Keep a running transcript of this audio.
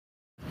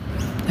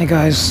Hey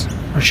guys,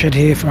 Rashid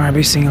here from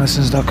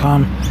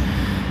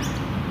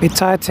RBSingingLessons.com. Bit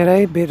tired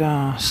today, bit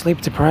sleep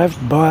deprived,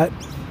 but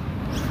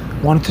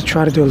wanted to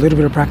try to do a little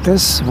bit of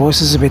practice. Voice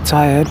is a bit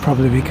tired,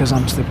 probably because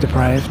I'm sleep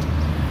deprived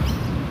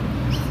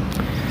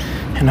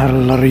and not a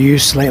lot of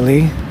use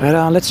lately.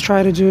 But let's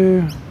try to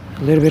do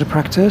a little bit of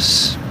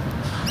practice.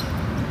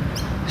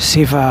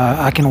 See if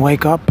I can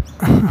wake up.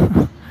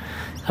 I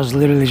was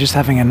literally just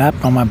having a nap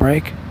on my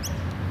break.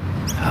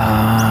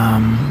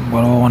 What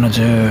do I want to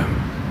do?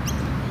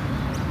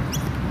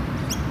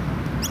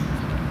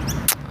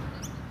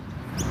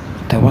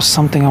 There was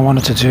something I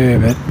wanted to do,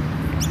 but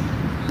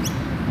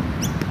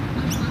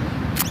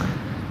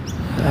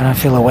I don't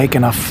feel awake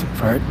enough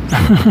for it.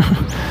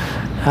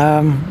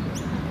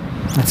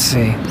 Let's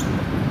see.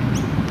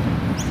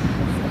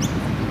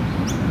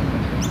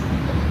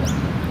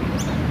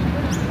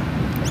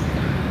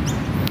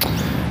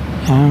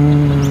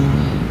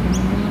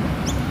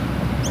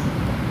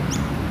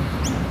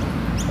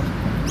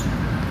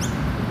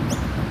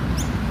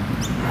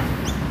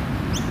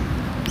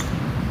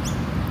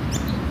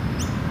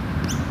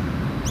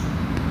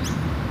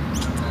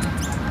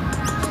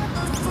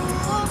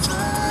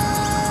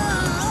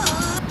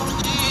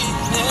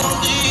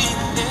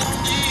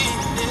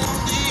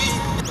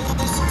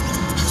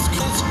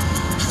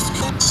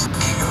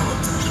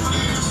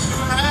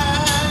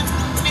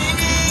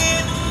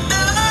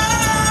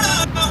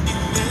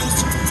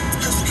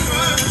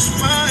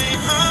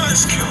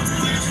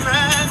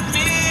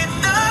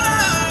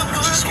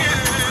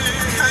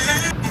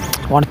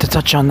 Wanted to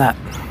touch on that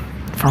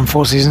from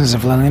 4 Seasons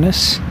of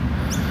Loneliness.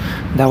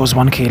 That was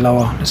 1 key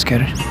lower. Let's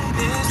get it.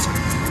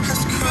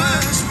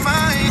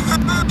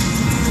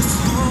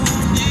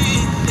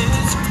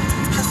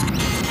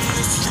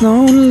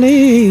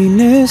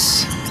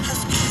 Loneliness.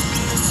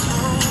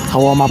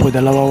 I'll warm up with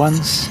the lower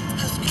ones.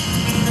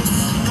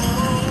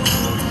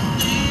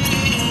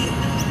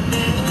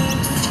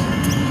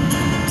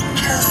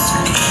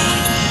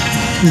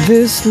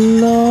 This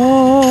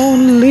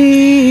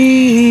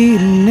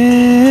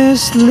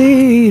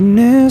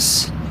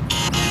loneliness,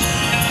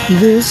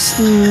 this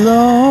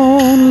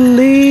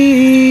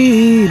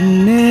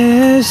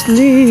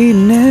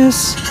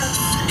loneliness,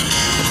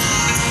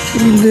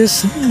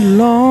 this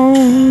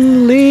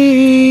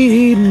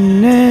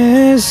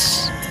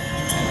loneliness,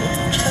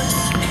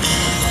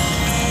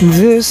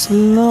 this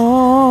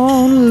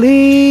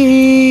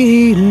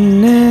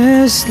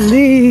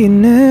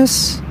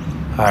loneliness.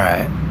 All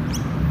right.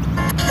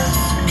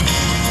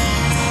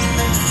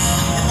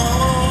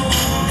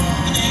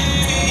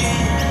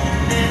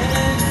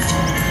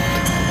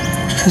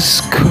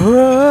 Has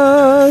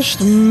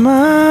crushed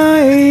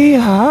my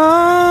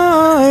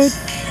heart.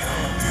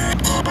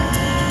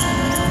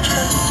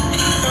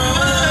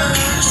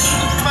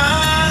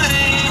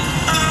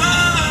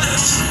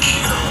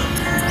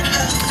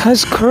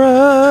 Has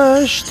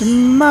crushed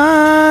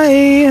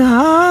my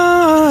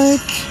heart.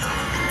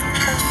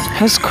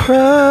 Has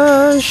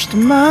crushed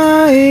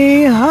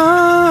my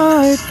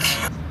heart.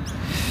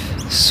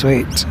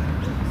 Sweet.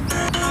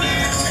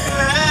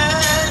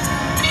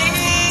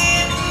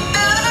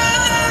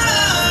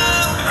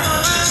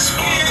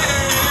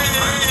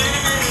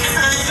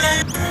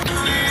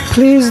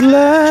 Please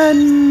let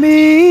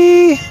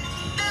me,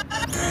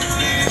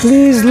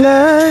 please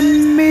let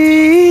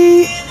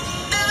me,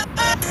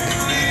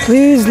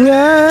 please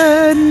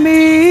let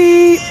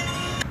me.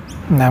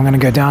 Now I'm going to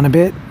go down a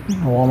bit,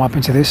 warm up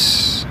into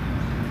this.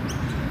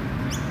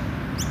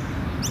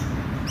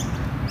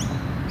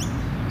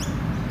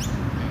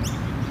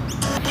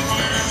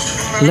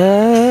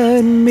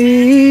 Let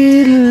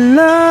me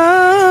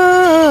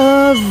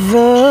love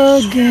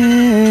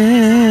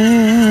again.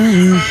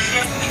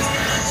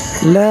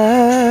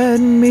 Let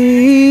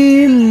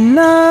me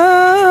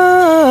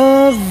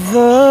love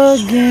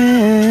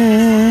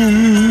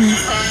again.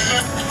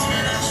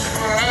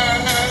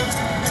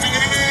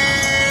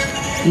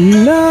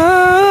 Love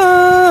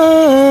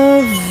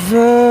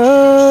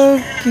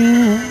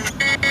again.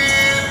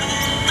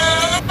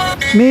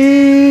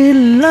 Me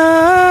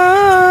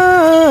love.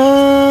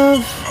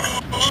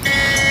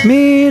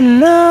 Me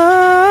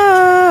love.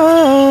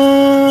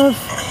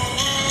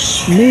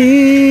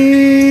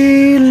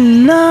 Me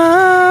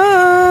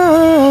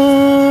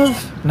love.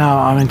 No,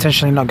 I'm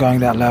intentionally not going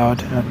that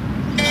loud.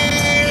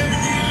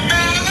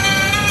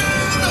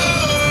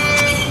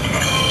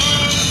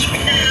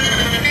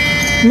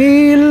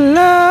 Me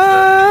love.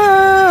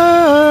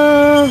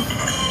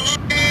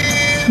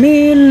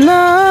 Me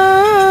love.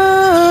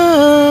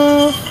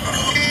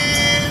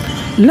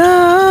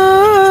 Love.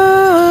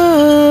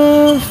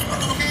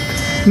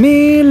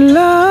 Me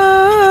love.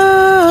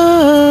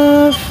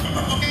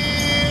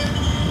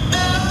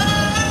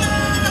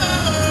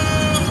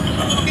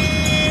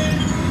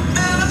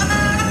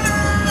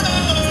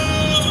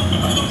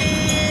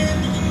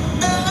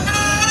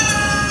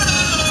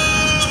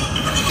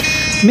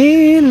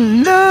 Me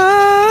love.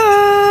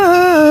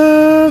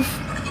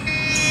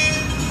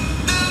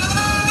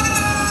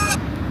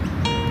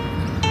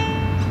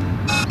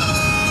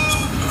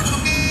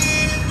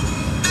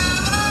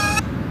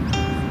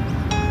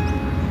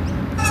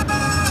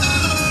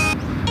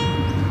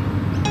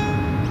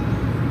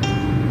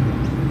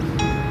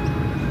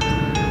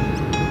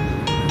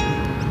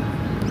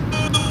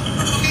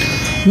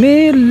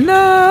 Me love,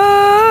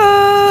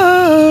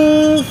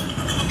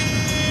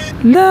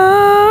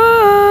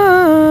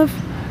 love,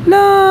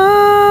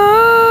 love.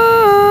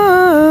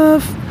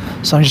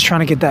 So I'm just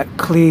trying to get that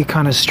clear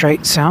kind of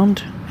straight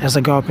sound as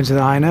I go up into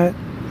the high note,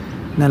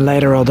 and then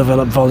later I'll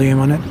develop volume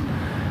on it.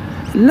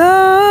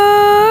 Love,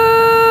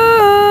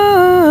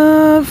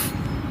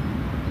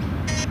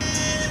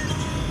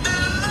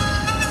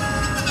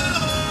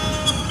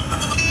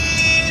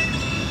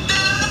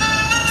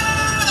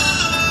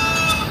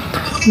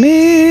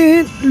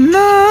 me love,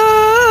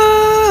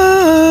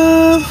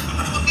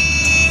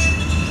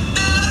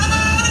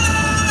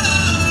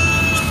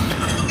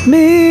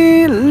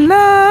 me love,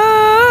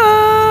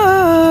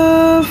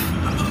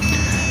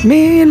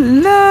 me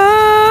love,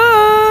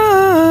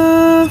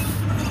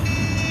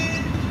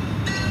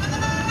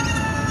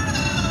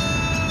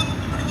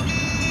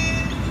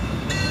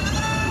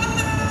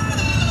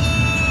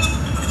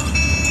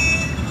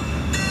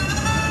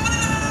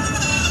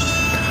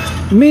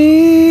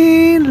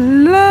 me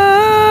love.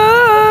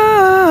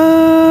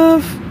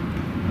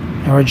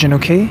 Original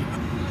key.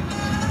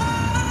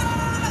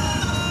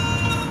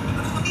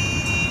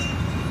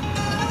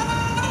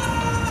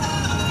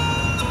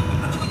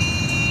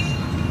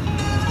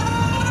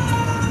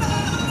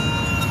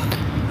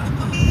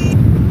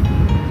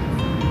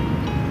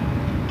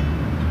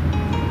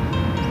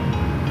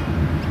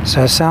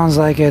 So it sounds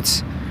like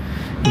it's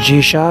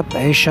G sharp,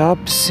 A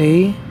sharp,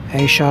 C,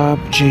 A sharp,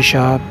 G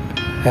sharp,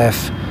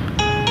 F.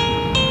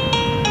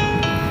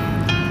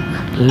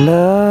 Love,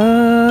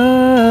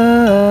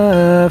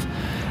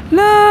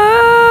 love,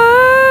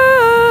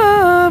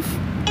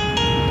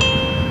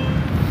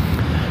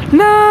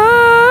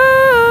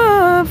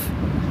 love,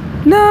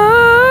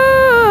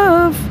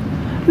 love,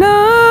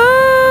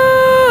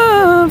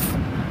 love.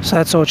 So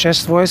that's all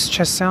chest voice,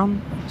 chest sound.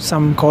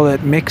 Some call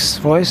it mix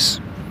voice.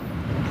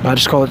 I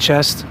just call it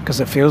chest because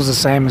it feels the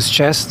same as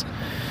chest.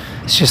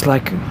 It's just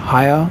like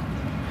higher.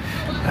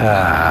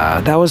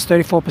 That was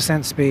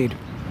 34% speed.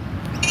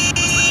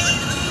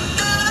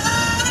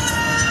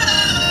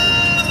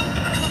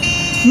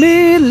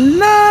 Me love.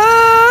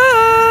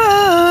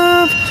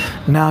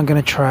 Now I'm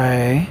gonna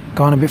try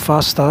going a bit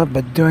faster,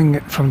 but doing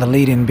it from the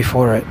lead in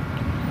before it.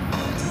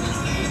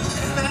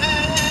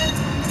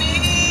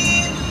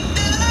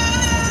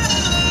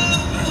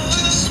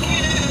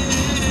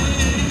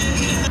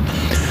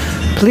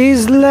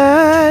 Please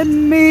let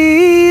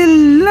me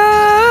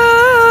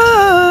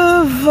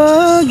love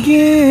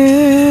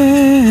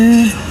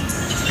again.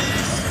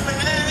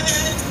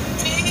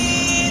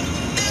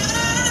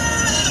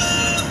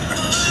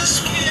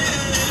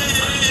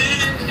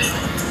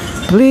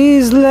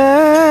 Please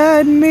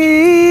let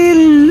me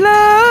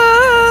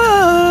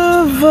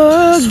love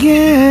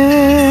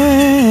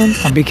again.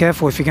 And be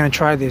careful if you're going to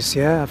try this,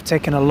 yeah? I've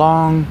taken a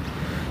long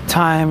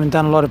time and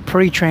done a lot of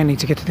pre-training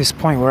to get to this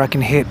point where I can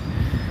hit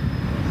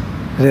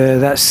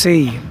that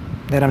C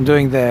that I'm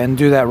doing there and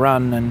do that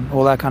run and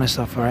all that kind of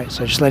stuff, all right?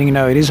 So just letting you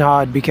know, it is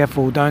hard. Be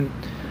careful. Don't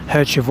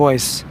hurt your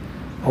voice.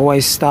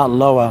 Always start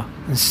lower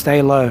and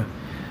stay low.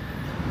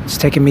 It's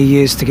taken me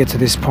years to get to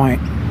this point.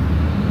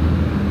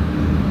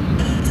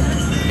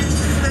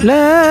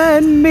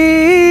 Let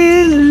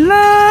me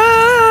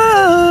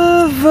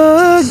love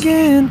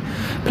again.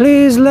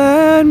 Please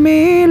let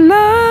me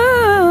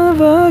love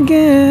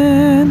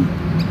again.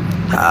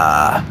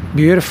 Ah,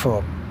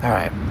 beautiful. All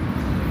right.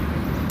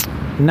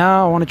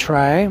 Now I want to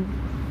try.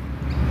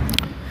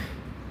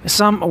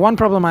 One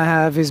problem I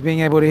have is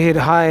being able to hit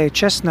high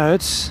chest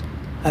notes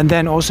and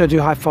then also do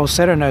high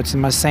falsetto notes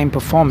in my same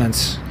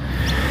performance.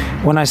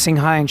 When I sing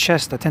high in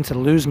chest, I tend to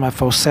lose my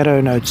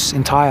falsetto notes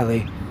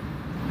entirely.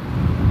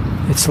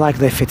 It's like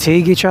they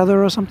fatigue each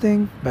other or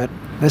something, but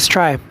let's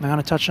try. I'm going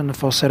to touch on the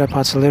falsetto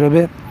parts a little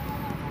bit.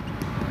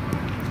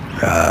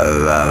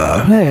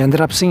 Yeah, I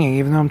ended up singing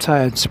even though I'm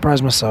tired.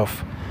 Surprised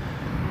myself.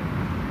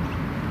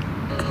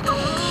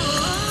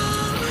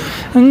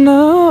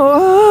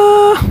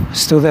 No,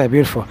 still there,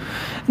 beautiful.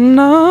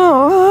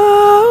 No,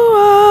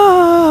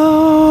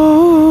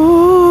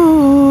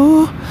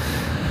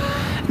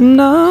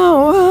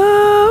 no,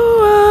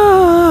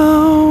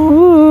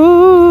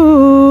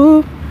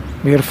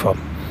 beautiful.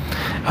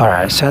 All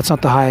right, so that's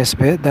not the highest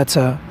bit. That's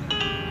a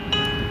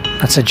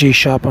G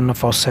sharp on the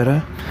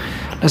falsetto.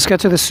 Let's get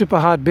to the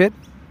super hard bit.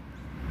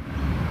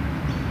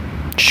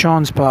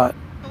 Sean's part.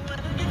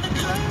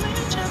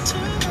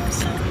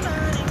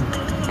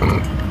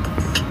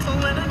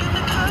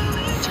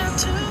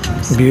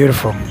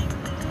 Beautiful.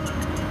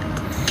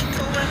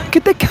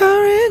 Get the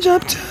courage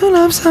up to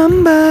love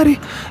somebody.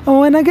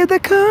 Oh, when I get the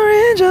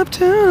courage up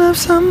to love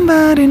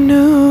somebody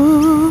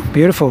new.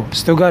 Beautiful.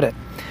 Still got it.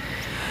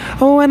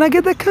 Oh, when I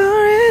get the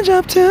courage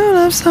up to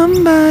love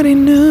somebody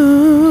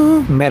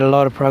new. Made a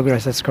lot of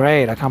progress. That's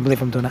great. I can't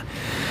believe I'm doing that.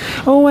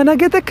 Oh, when I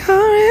get the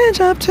courage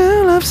up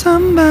to love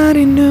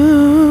somebody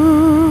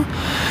new.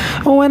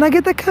 Oh, when I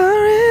get the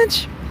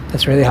courage.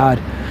 That's really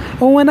hard.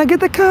 Oh, when I get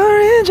the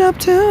courage up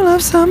to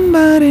love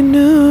somebody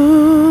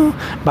new.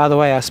 By the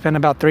way, I spent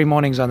about 3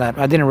 mornings on that.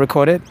 I didn't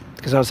record it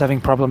because I was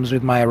having problems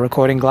with my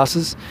recording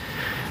glasses.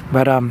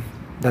 But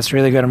That's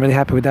really good. I'm really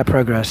happy with that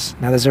progress.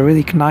 Now there's a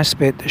really nice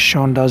bit that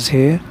Sean does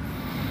here.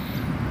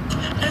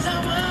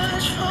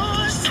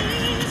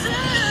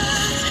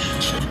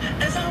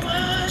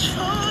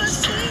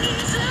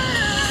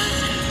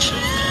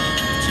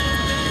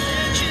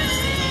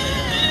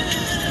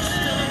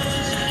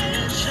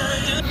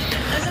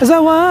 As I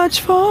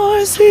watch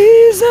for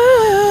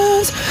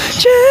seasons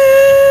change.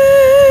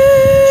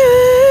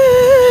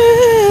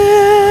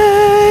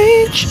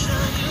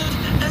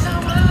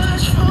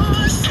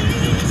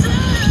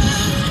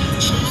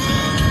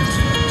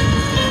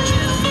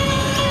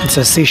 It's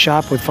a C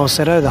sharp with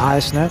falsetto, the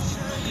highest note.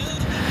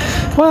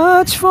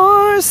 Watch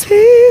for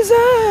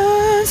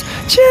seasons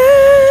change.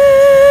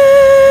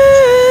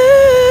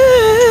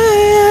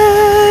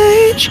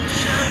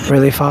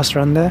 Really fast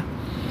run there.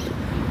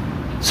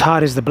 As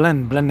hard as the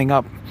blending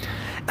up.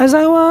 As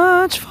I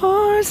watch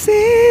for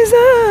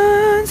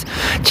seasons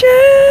change.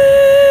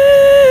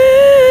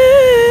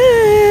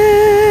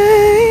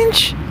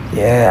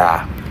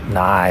 Yeah,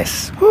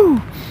 nice.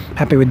 Woo.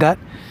 Happy with that.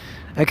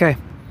 Okay,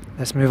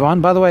 let's move on.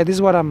 By the way, this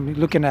is what I'm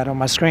looking at on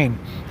my screen.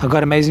 I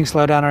got Amazing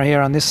Slowdowner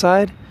here on this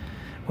side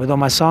with all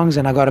my songs,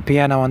 and I got a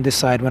piano on this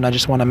side when I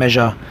just want to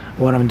measure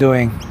what I'm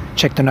doing,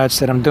 check the notes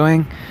that I'm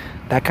doing,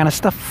 that kind of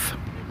stuff.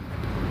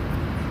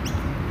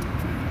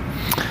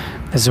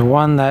 There's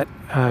one that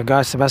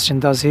Guy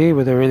Sebastian does here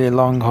with a really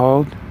long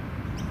hold.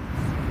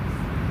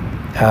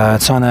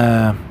 It's on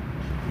a,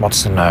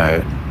 what's the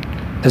note?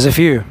 There's a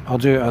few. I'll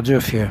do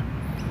a few.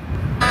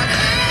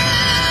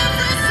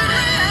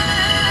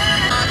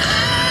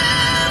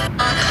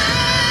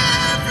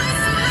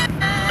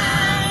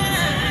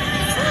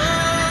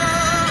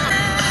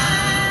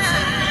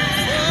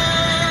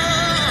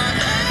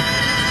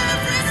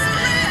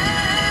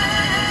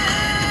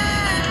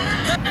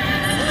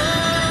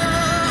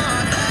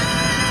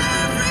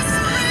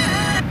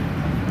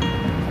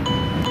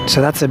 So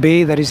that's a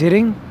B that he's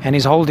hitting, and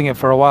he's holding it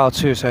for a while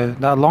too. So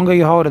the longer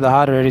you hold it, the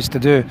harder it is to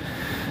do.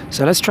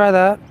 So let's try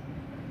that.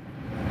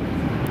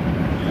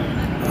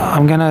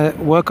 I'm gonna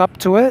work up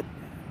to it.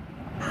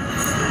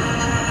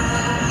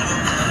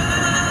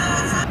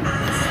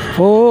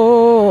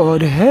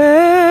 Forward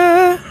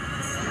hair.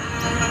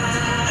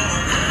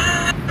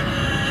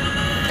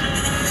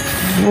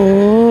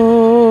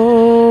 Forward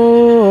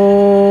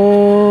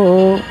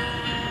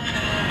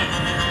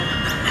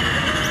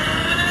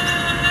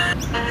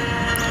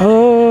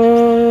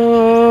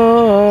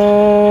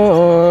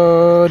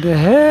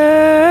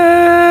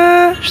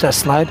hair. Should that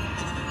slide?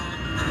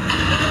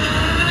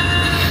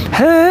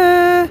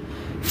 Hair,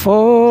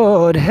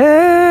 forward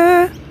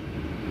hair.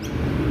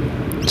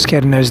 Just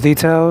getting those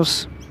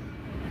details.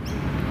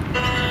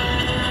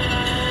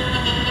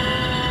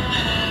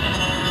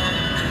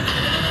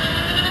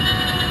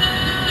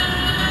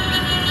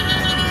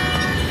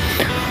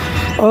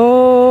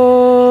 Forward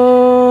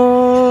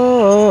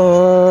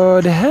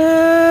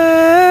hair.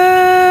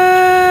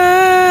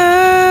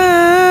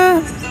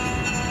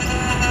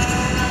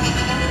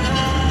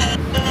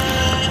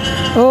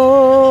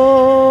 Forward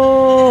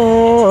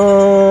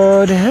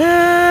hair.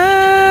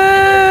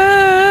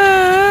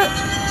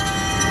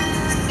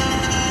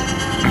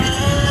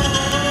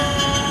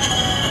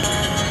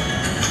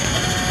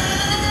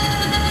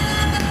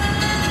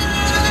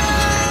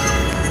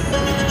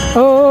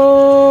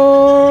 Forward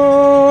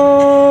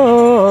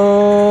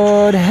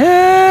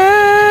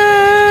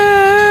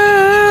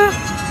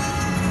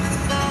hair.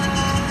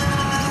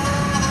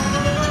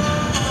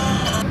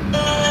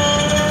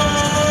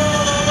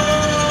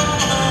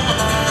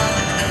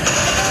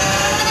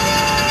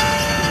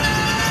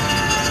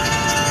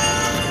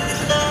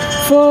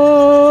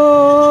 Forward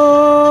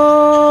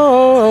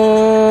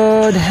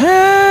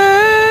hair.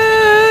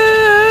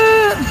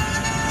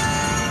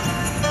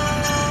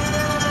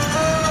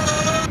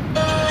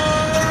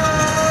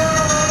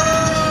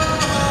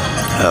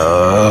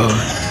 Oh.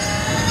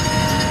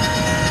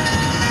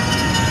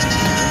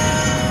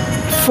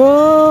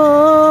 Forward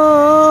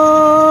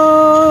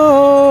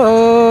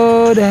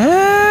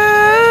hair.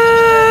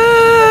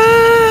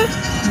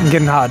 I'm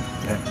getting hard.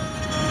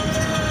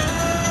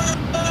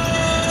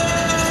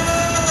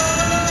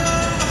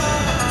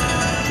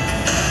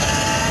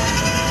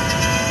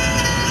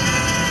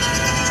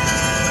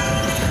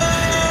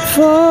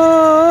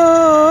 Forward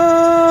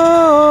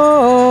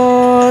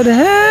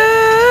hair.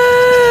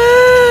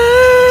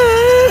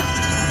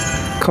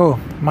 Cool.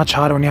 Much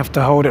harder when you have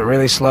to hold it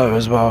really slow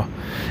as well.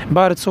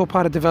 But it's all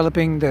part of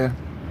developing the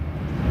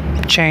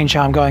change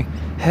how I'm going.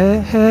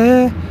 Hair,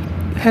 hair,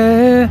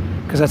 hair.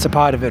 Because that's a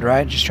part of it,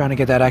 right? Just trying to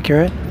get that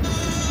accurate.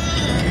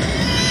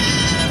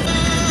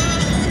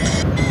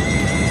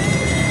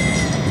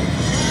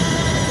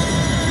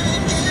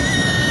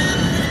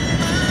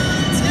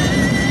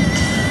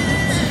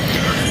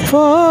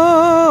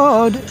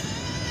 Forward.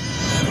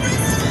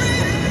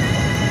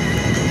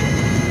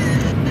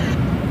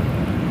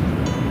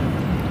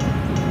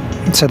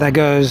 So that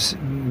goes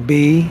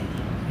B,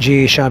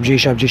 G sharp, G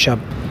sharp, G sharp,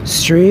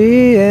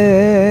 string,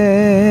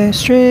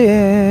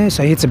 string.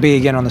 So he hits a B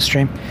again on the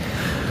string.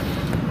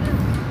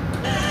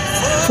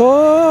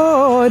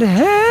 Forward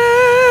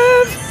hair.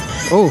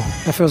 Oh,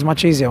 that feels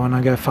much easier when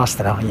I go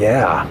faster now.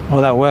 Yeah, all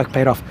that work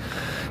paid off.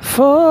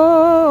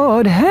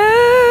 Ford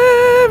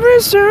have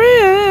restrained.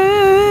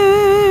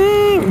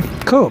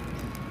 Cool.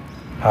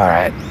 All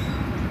right.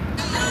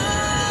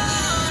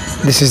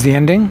 This is the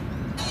ending.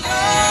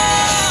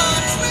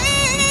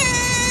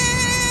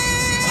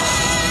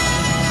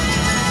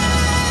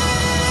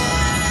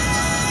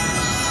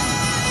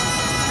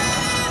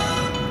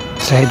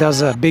 So he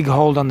does a big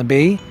hold on the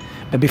B,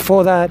 but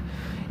before that,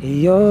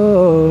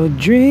 your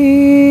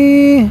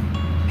dream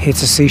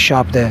hits a C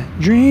sharp there.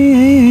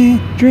 Dream,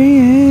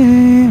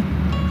 dream,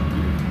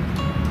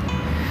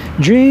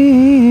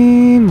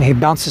 dream. He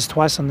bounces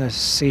twice on the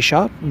C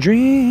sharp.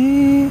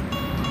 Dream,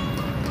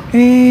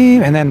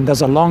 and then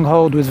does a long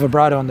hold with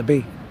vibrato on the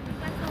B.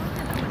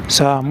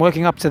 So I'm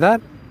working up to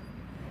that.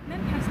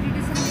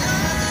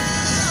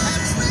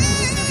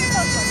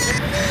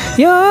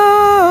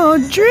 Your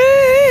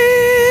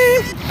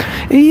dream,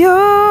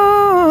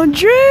 your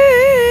dream,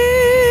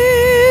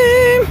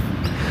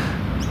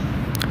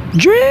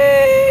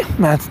 dream.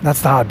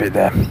 That's the hard bit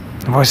there.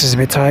 The voice is a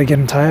bit tired,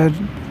 getting tired.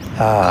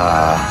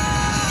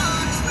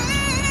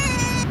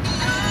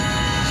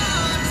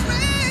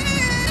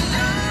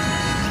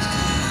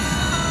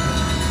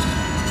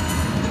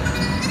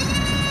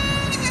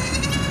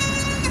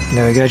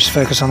 There we go, just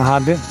focus on the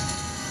hard bit.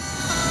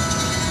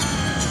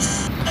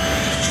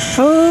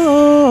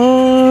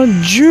 Oh,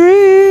 dream,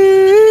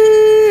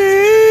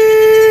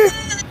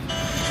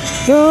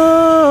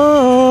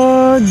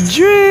 your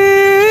dream,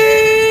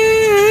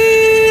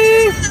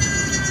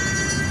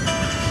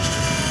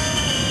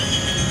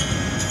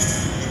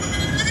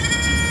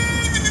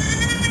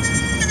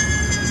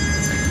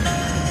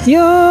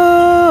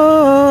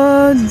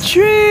 your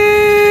dream.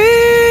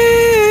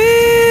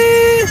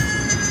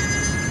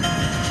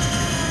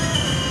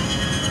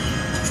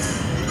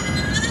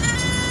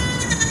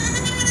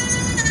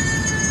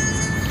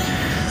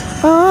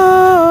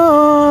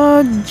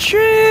 Oh,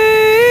 dream.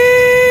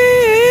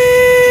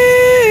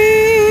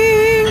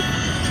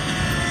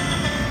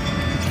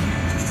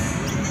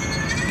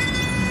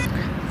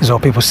 There's all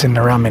people sitting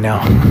around me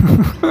now.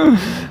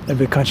 They're a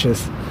bit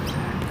conscious.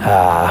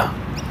 I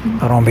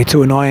don't want to be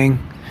too annoying.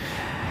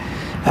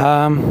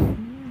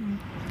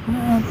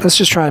 Let's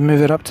just try and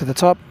move it up to the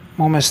top.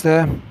 Almost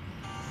there.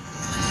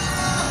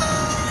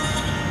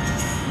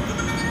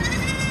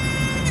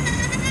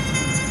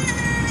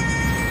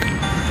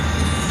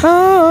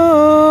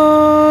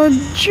 Oh,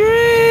 dream.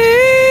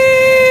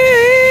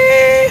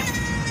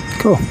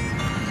 Cool.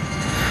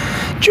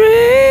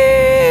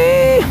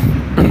 Dream.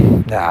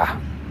 Nah,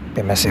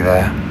 bit messy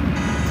there.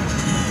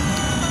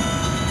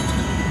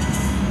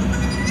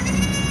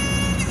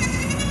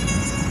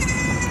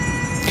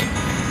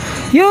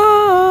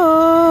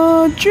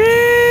 Your dream.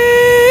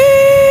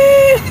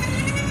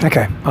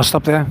 Okay, I'll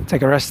stop there.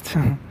 Take a rest.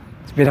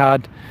 It's a bit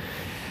hard.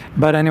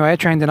 But anyway, I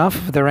trained enough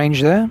for the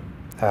range there.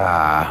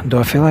 Do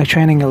I feel like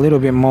training a little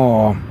bit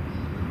more?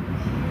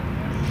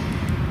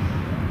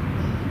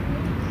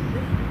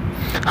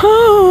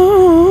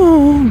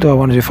 Oh, do I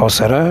want to do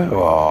falsetto?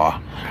 Or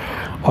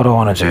what do I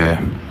want to do?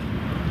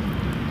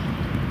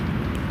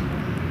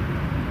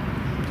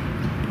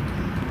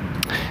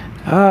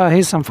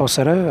 Here's some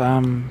falsetto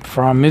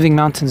from Moving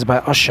Mountains by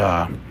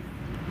Usher.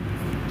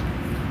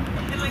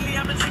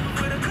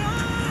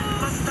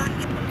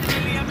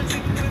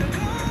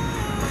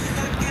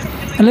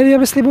 And lately I've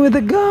been sleeping with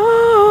a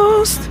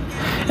ghost.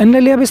 And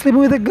lately I've been sleeping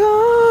with a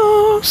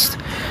ghost.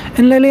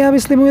 And lately I've been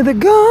sleeping with a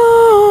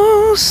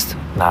ghost.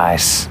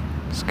 Nice.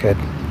 It's good.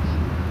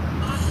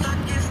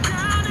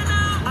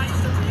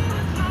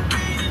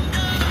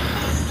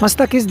 My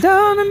stuck is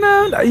down and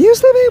out. I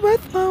used to be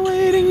with my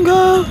waiting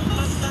girl.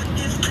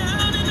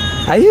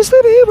 I used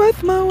to be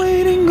with my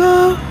waiting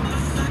girl.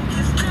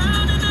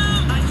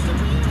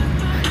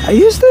 I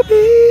used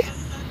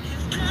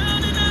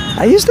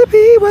to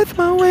be with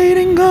my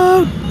waiting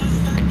girl.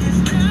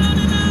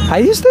 I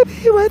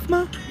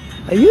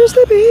used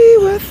to be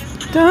with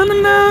down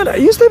and out. I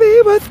used to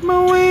be with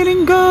my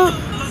waiting girl.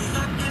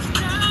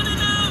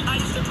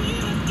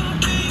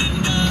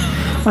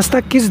 My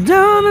stuck is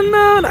down and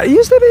out. I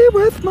used to be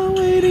with my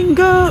waiting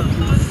girl.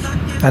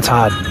 That's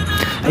hard.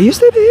 I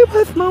used to be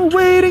with my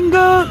waiting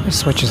girl. It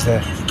switches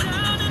there.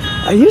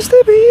 I used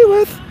to be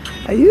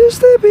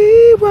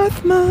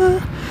with my.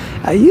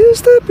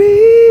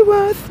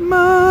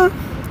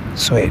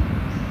 Sweet.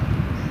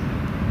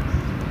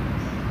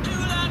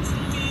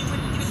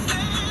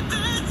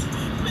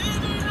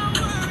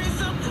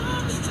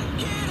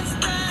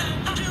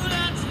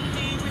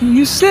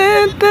 You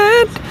said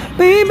that,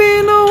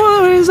 baby, no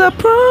worries, I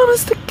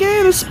promise to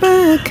get us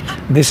back.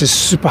 This is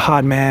super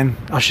hard, man.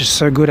 Usher's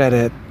so good at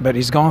it, but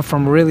he's gone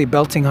from really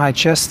belting high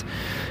chest,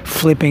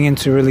 flipping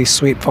into really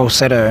sweet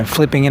falsetto, and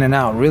flipping in and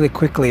out really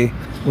quickly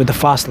with the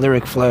fast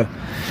lyric flow.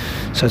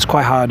 So it's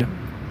quite hard.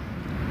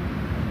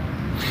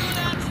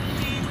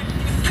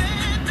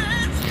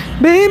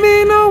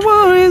 Baby, no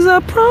worries,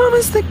 I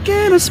promise to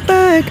get us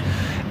back.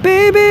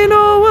 Baby,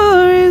 no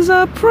worries,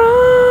 I promise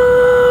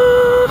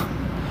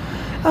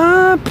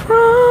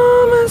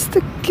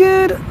to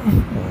get it.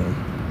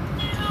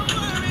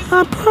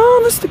 I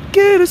promise to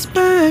get us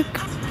back.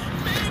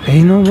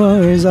 Ain't no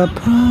worries, I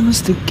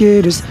promise to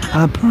get us.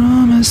 I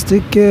promise to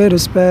get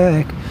us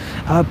back.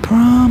 I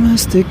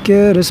promise to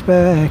get us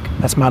back.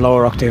 That's my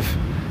lower octave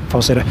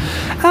falsetto.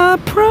 I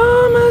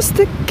promise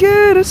to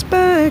get us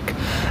back.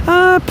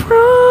 I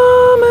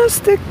promise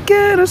to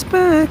get us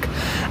back.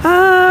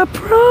 I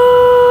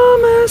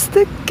promise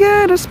to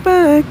get us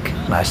back.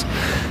 Nice.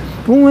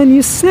 When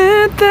you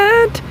said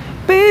that,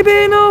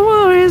 baby, no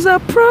worries, I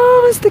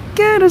promise to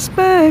get us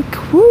back.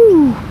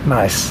 Woo!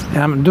 Nice. And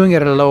I'm doing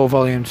it at a lower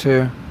volume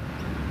too.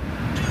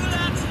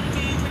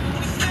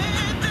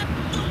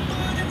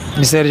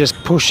 Instead of just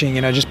pushing,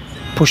 you know, just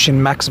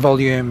pushing max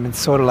volume, it's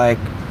sort of like,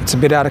 it's a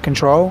bit out of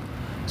control.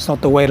 It's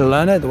not the way to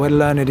learn it. The way to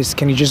learn it is,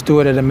 can you just do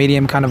it at a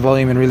medium kind of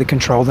volume and really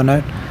control the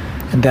note?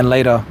 And then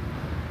later,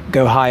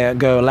 go higher,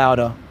 go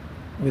louder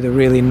with a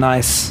really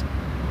nice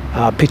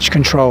pitch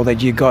control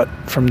that you got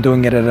from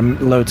doing it at a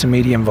low to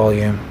medium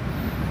volume.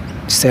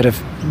 Instead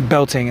of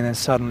belting and then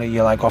suddenly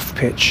you're like off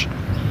pitch.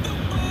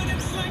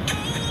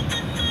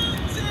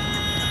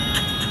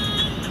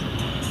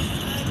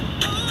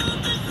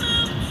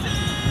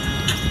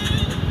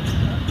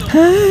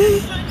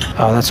 Hey.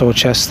 Oh, that's all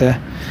chest there.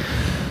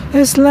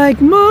 It's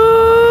like more.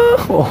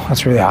 Oh,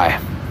 that's really high.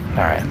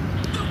 All right.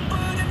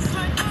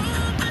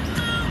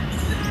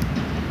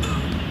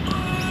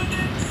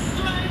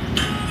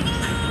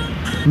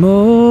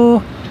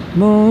 More,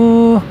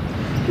 more,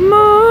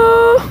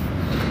 more,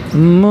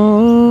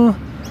 more,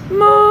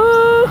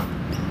 more,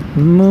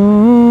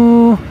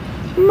 more,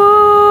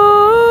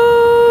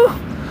 more.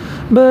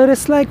 But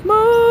it's like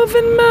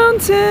moving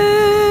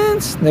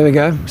mountains. There we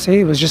go. See,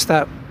 it was just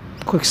that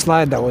quick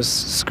slide that was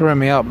screwing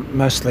me up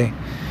mostly.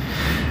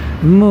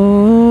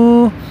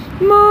 Moving.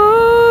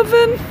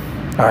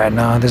 All right,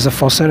 now there's a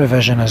falsetto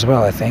version as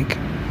well, I think.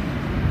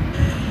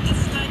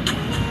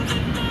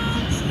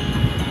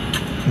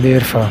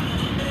 Beautiful.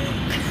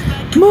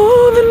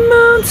 Moving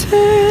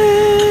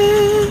mountains.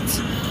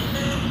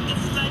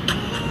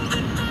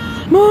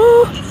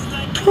 More.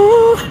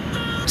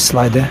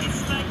 Slide there.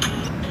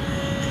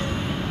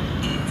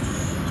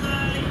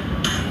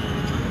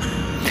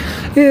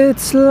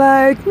 It's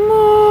like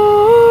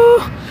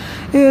more.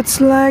 It's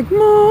like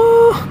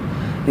more.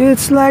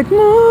 It's like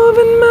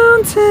moving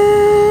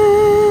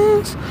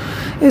mountains.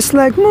 It's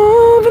like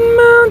moving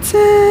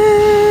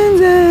mountains.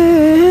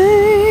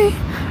 Hey.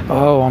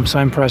 Oh, I'm so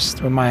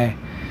impressed with my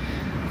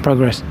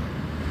progress.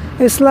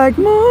 It's like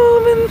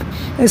moving.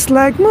 It's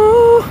like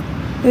more.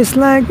 It's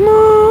like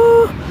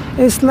more.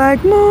 It's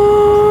like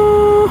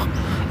more.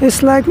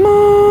 It's like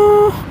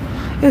more.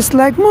 It's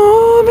like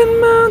moving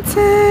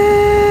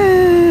mountains.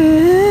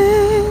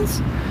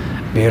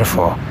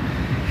 Beautiful.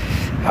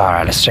 All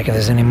right, let's check if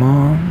there's any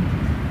more.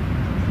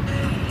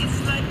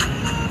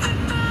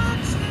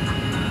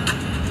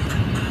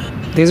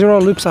 These are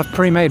all loops I've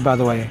pre-made, by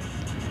the way.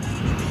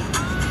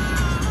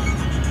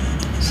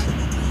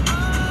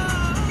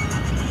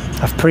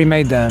 I've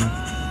pre-made them.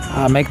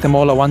 I make them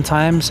all at one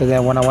time, so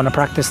that when I want to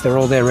practice, they're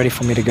all there ready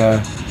for me to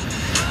go.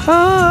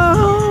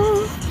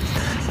 Oh,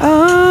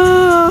 oh.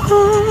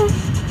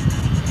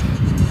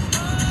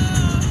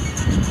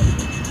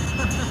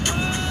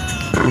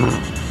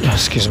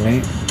 Excuse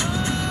me.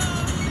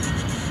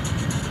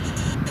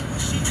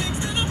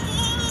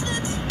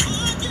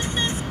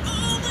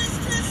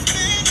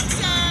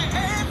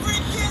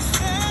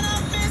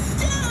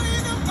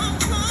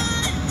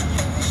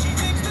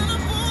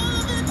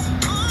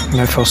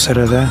 No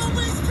falsetto there.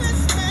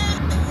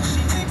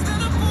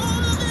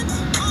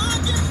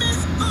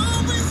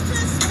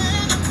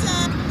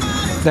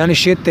 The only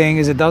shit thing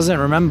is it doesn't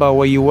remember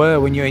where you were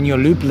when you're in your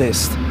loop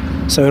list.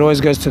 So it always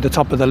goes to the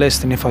top of the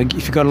list, and if you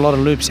got a lot of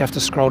loops, you have to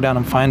scroll down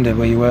and find it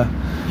where you were.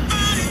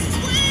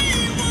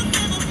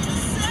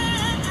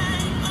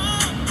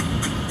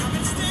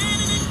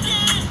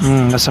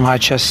 That's some high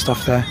chest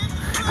stuff there.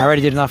 I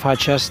already did enough high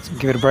chest.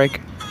 Give it a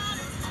break.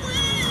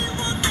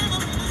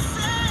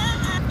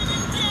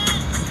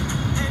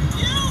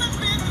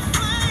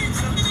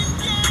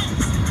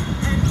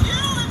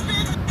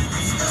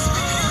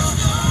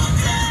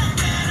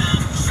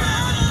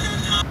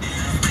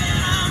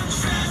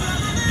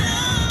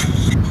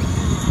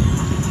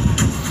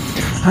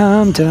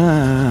 I'm down.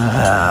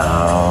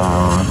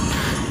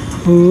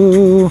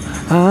 Ooh,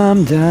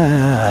 I'm down.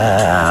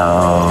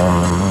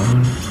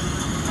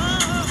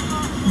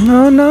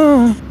 No,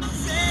 no.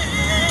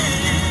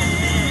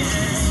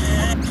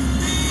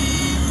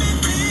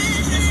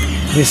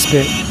 This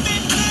bit.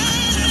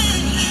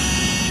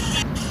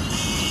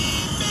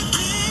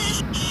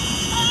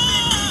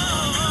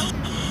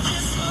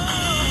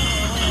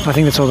 I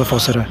think that's all the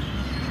falsetto.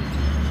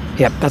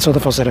 Yep, that's all the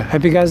falsetto.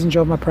 Hope you guys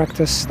enjoyed my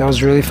practice. That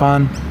was really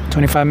fun.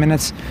 25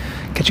 minutes.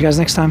 Catch you guys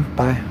next time.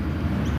 Bye.